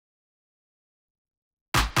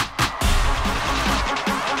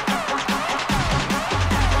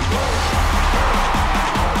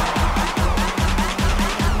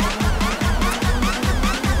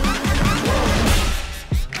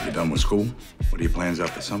school? What are your plans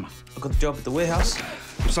after summer? I got a job at the warehouse.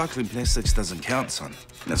 Recycling plastics doesn't count, son.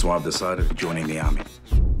 That's why I've decided joining the army.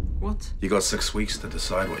 What? You got 6 weeks to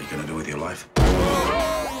decide what you're gonna do with your life.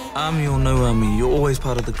 Army or no army, you're always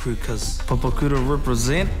part of the crew, cuz Papakura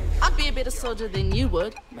represent. I'd be a better soldier than you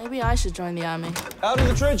would. Maybe I should join the army. Out of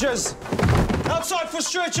the trenches! Outside for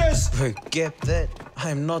stretchers! Forget that. I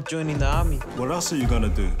am not joining the army. What else are you gonna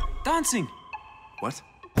do? Dancing. What?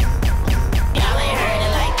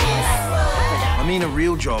 I mean a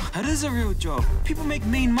real job. It is a real job. People make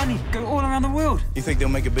mean money, go all around the world. You think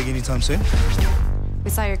they'll make it big anytime soon? We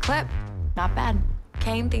saw your clip. Not bad.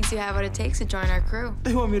 Kane thinks you have what it takes to join our crew.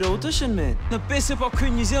 They want me to audition, man. The best hip-hop crew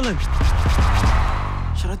in New Zealand.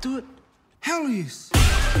 Should I do it? Hell yes.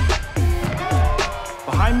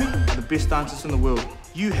 Behind me are the best dancers in the world.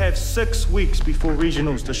 You have 6 weeks before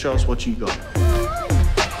regionals to show us what you got.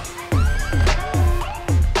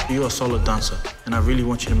 You're a solid dancer, and I really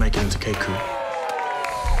want you to make it into K Crew.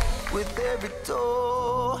 With every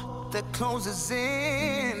door that closes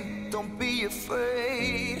in, don't be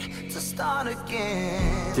afraid to start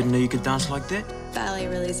again. Didn't know you could dance like that. Ballet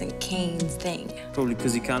really isn't Kane's thing. Probably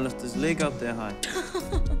because he can't lift his leg up that high.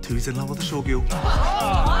 Who's in love with the showgirl?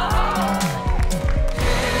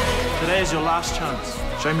 Today is your last chance.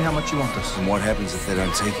 Show me how much you want this. And what happens if they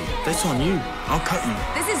don't take it? That's on you. I'll cut you.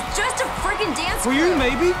 This is just a freaking dance For you,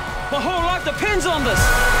 maybe. My whole life depends on this.